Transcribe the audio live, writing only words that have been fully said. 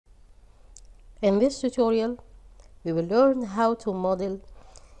In this tutorial, we will learn how to model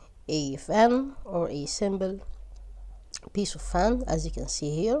a fan or a simple piece of fan, as you can see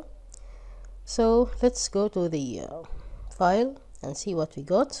here. So let's go to the file and see what we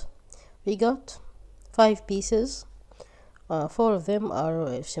got. We got 5 pieces. 4 of them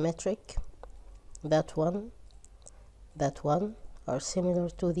are symmetric. That one are similar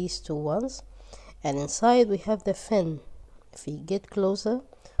to these two ones, and inside we have the fin. If we get closer,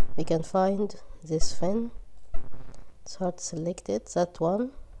 we can find this fin. It's hard to select it, that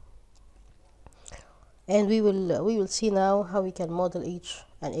one, and we will see now how we can model each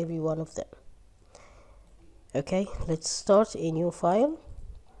and every one of them. Okay, let's start a new file,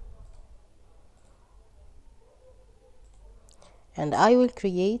 and I will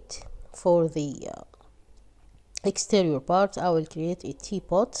create for the exterior part, I will create a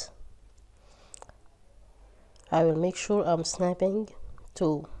teapot. I will make sure I'm snapping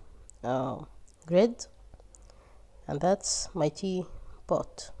to grid, and that's my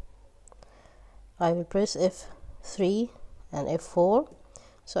teapot. I will press F3 and F4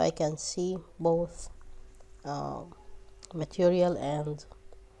 so I can see both material and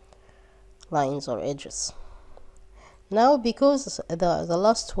lines or edges. Now, because the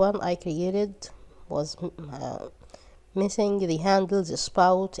last one I created was missing the handles, the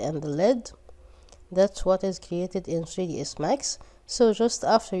spout and the lid, that's what is created in 3ds Max. So just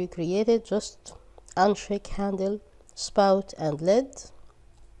after you create it, just uncheck handle, spout and lid.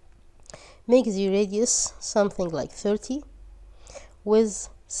 Make the radius something like 30 with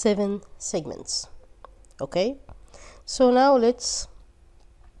 7 segments. Okay, so now let's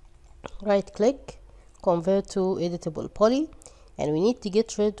right click, convert to editable poly, and we need to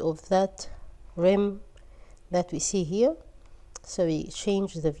get rid of that rim that we see here. So we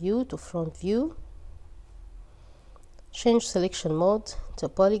change the view to front view, change selection mode to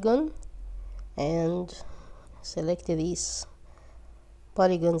polygon, and select these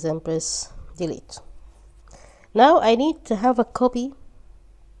polygons and press delete. Now I need to have a copy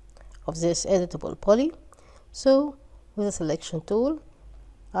of this editable poly, so with the selection tool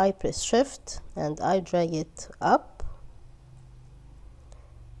I press shift and I drag it up,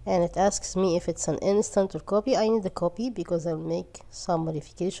 and it asks me if it's an instant or copy. I need a copy because I'll make some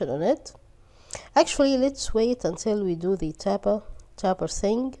modification on it. Actually, let's wait until we do the tapper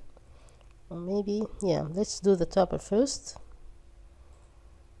thing, or maybe, yeah, let's do the tapper first.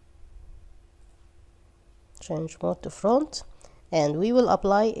 Change mode to front, and we will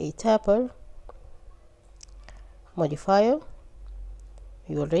apply a tapper modifier.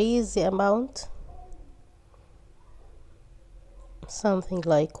 We will raise the amount something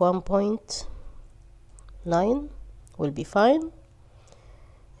like 1.9 will be fine,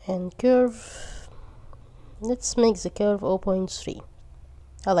 and curve, let's make the curve 0.3.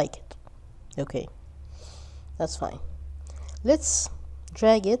 I like it. Okay, that's fine. Let's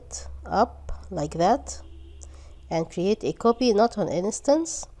drag it up like that and create a copy, not an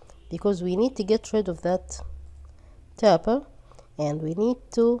instance, because we need to get rid of that tapper and we need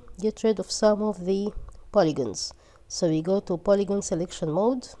to get rid of some of the polygons. So we go to polygon selection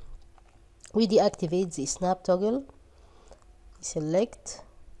mode, we deactivate the snap toggle, select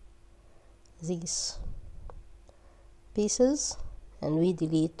these pieces and we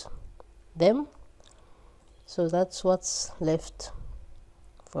delete them. So that's what's left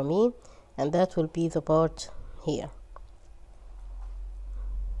for me, and that will be the part here.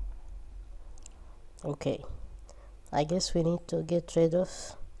 Okay, I guess we need to get rid of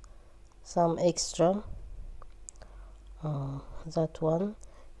some extra, that one,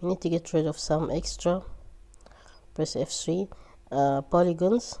 we need to get rid of some extra, press F3,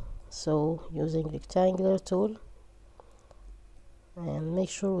 polygons. So using rectangular tool, and make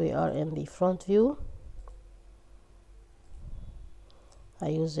sure we are in the front view. I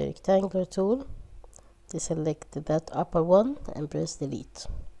use the rectangular tool to select that upper one and press delete.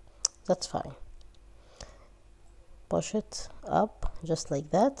 That's fine. Push it up just like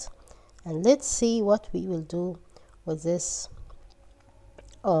that, and let's see what we will do with this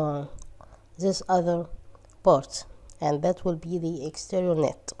this other part, and that will be the exterior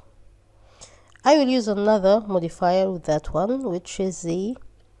net. I will use another modifier with that one, which is the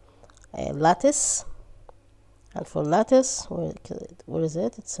lattice. And for lattice, where is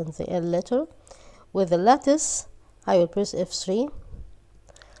it? It's in the L letter. With the lattice, I will press F3.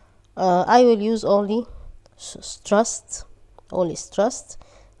 I will use only stressed,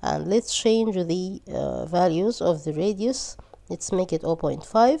 and let's change the values of the radius. Let's make it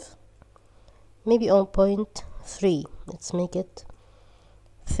 0.5, maybe 0.3. Let's make it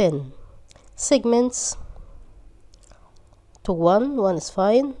thin. Segments to 1 is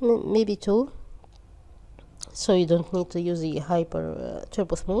fine, maybe 2, so you don't need to use the hyper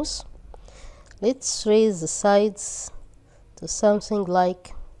turbo smooth. Let's raise the sides to something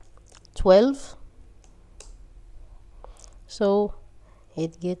like 12, so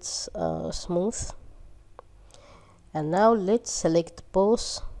it gets smooth. And now let's select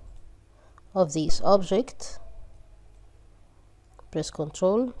both of these objects. Press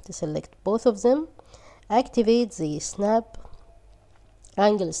Ctrl to select both of them. Activate the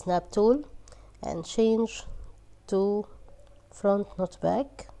angle snap tool and change to front, not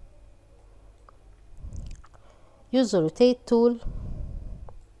back. Use the rotate tool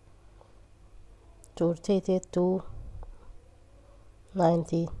to rotate it to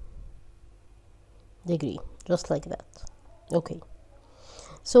 90 degree, just like that. Okay,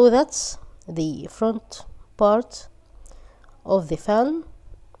 so that's the front part of the fan.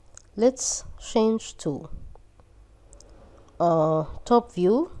 Let's change to top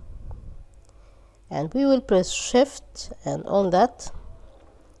view, and we will press shift, and on that,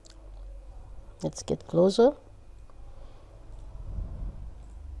 let's get closer.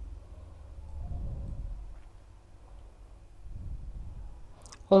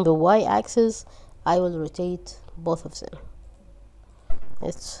 On the y-axis, I will rotate both of them.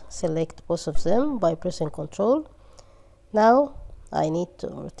 Let's select both of them by pressing Ctrl. Now I need to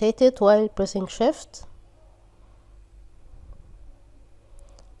rotate it while pressing shift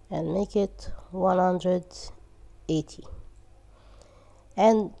and make it 180,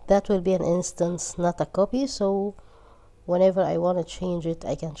 and that will be an instance, not a copy, so whenever I want to change it,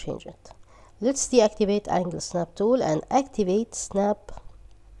 I can change it. Let's deactivate angle snap tool and activate snap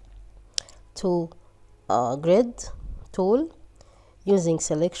to grid tool using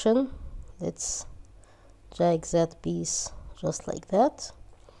selection. Let's drag that piece just like that,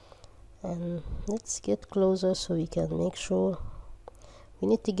 and let's get closer so we can make sure. We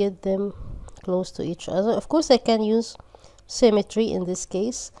need to get them close to each other. Of course I can use symmetry in this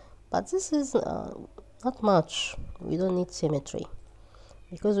case, but this is not much. We don't need symmetry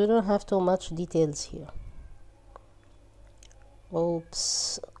because we don't have too much details here.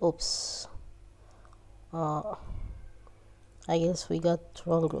 Oops. I guess we got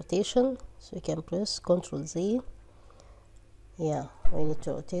wrong rotation, so we can press Ctrl Z. Yeah, we need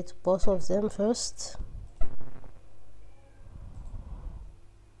to rotate both of them first.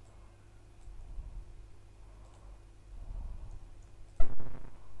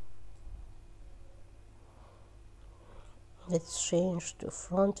 Let's change to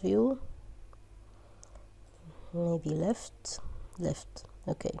front view, maybe left.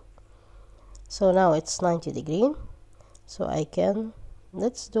 Okay, so now it's 90 degree, so I can,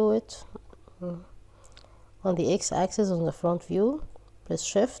 let's do it on the x-axis on the front view. Press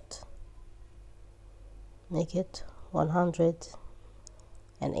shift, make it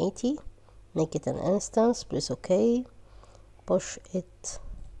 180, make it an instance, press OK, push it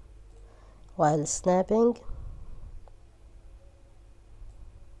while snapping.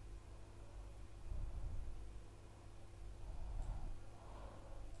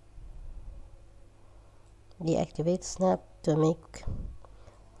 Deactivate snap to make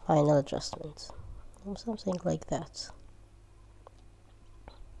final adjustment, or something like that.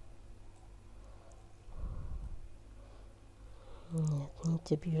 It needs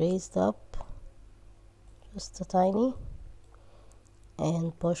to be raised up just a tiny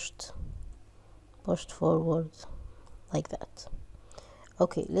and pushed forward like that.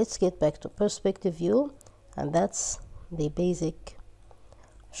 Okay, let's get back to perspective view, and that's the basic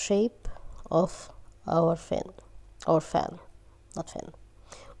shape of our fan.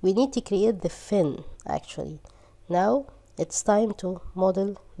 We need to create the fin actually. Now it's time to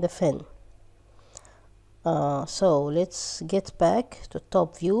model the fin. So let's get back to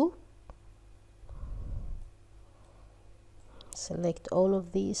top view, select all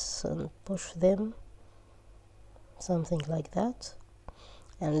of these and push them, something like that,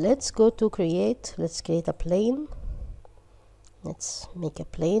 and let's go to create. Let's create a plane. Let's make a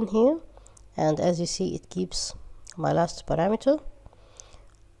plane here, and as you see, it keeps my last parameter.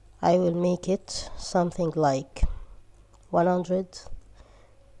 I will make it something like 100.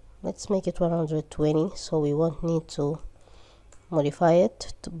 Let's make it 120, so we won't need to modify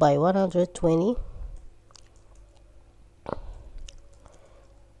it by 120.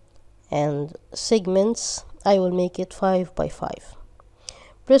 And segments, I will make it 5 by 5.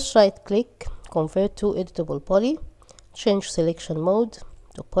 Press right click, convert to Editable Poly, change selection mode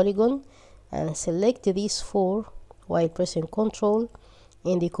to polygon, and select these 4 while pressing Ctrl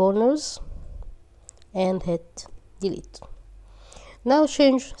in the corners and hit delete. Now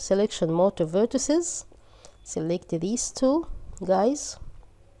change selection mode to vertices, select these 2 guys,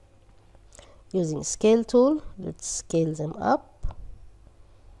 Using scale tool, let's scale them up,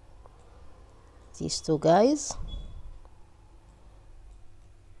 these two guys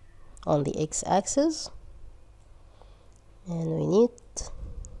on the x-axis, and we need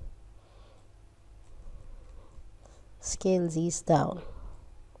scale these down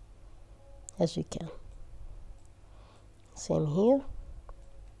as you can. Same here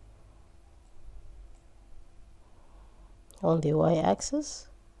on the y-axis.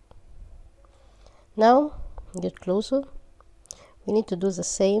 Now get closer. We need to do the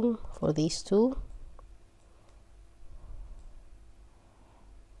same for these two.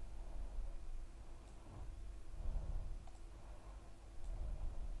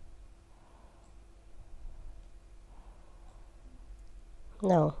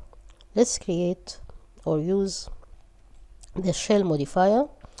 Now let's create or use the shell modifier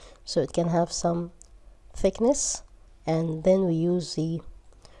so it can have some thickness, and then we use the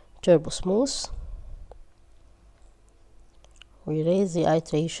turbo smooth. We raise the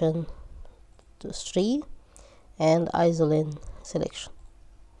iteration to 3 and isolate selection.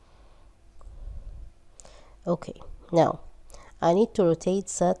 Okay, now I need to rotate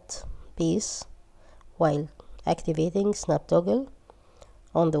that piece while activating snap toggle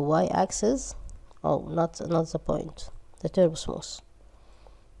on the y-axis. Oh, not the point, the turbo smooth.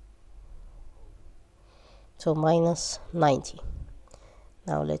 So minus 90.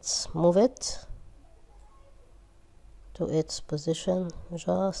 Now let's move it to its position,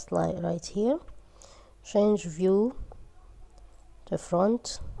 just like right here. Change view to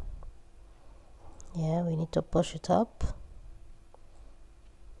front. Yeah, we need to push it up.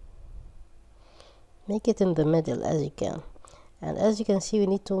 Make it in the middle as you can. And as you can see, we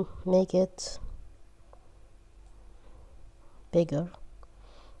need to make it bigger,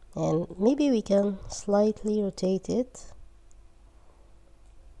 and maybe we can slightly rotate it.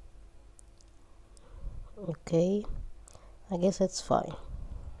 Okay, I guess it's fine.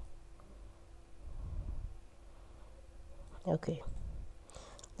 Okay,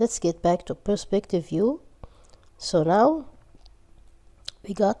 let's get back to perspective view. So now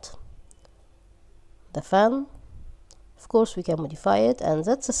we got the fan. Of course we can modify it, and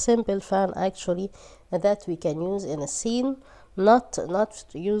that's a simple fan actually that we can use in a scene, not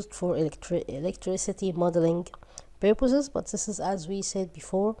used for electricity modeling purposes, but this is, as we said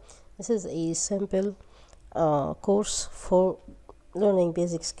before, this is a simple course for learning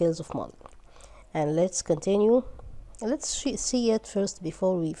basic skills of modeling. And let's continue. Let's see it first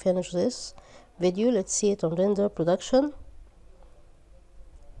before we finish this video. Let's see it on render production.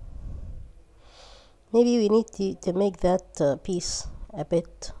 Maybe we need to make that piece a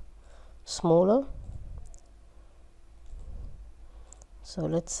bit smaller. So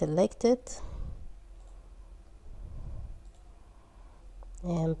let's select it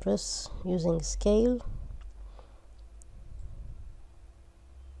and press using scale.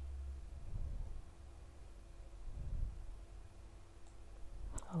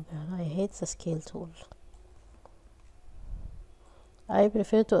 Oh god, I hate the scale tool. I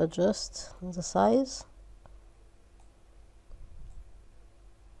prefer to adjust the size.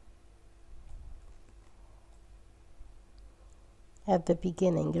 At the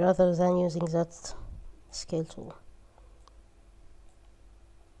beginning rather than using that scale tool.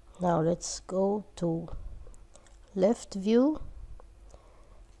 Now let's go to left view.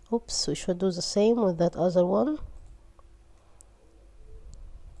 Oops, we should do the same with that other one.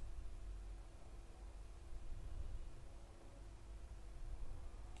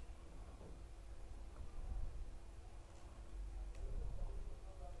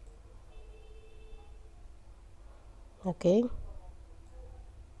 Okay,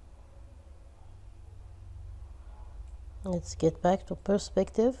 let's get back to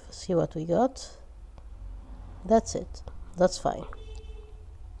perspective, see what we got. That's it, that's fine.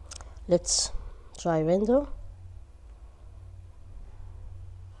 Let's try render.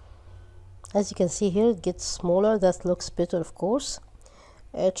 As you can see here, it gets smaller. That looks better, of course.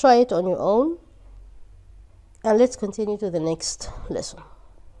 Try it on your own, and let's continue to the next lesson.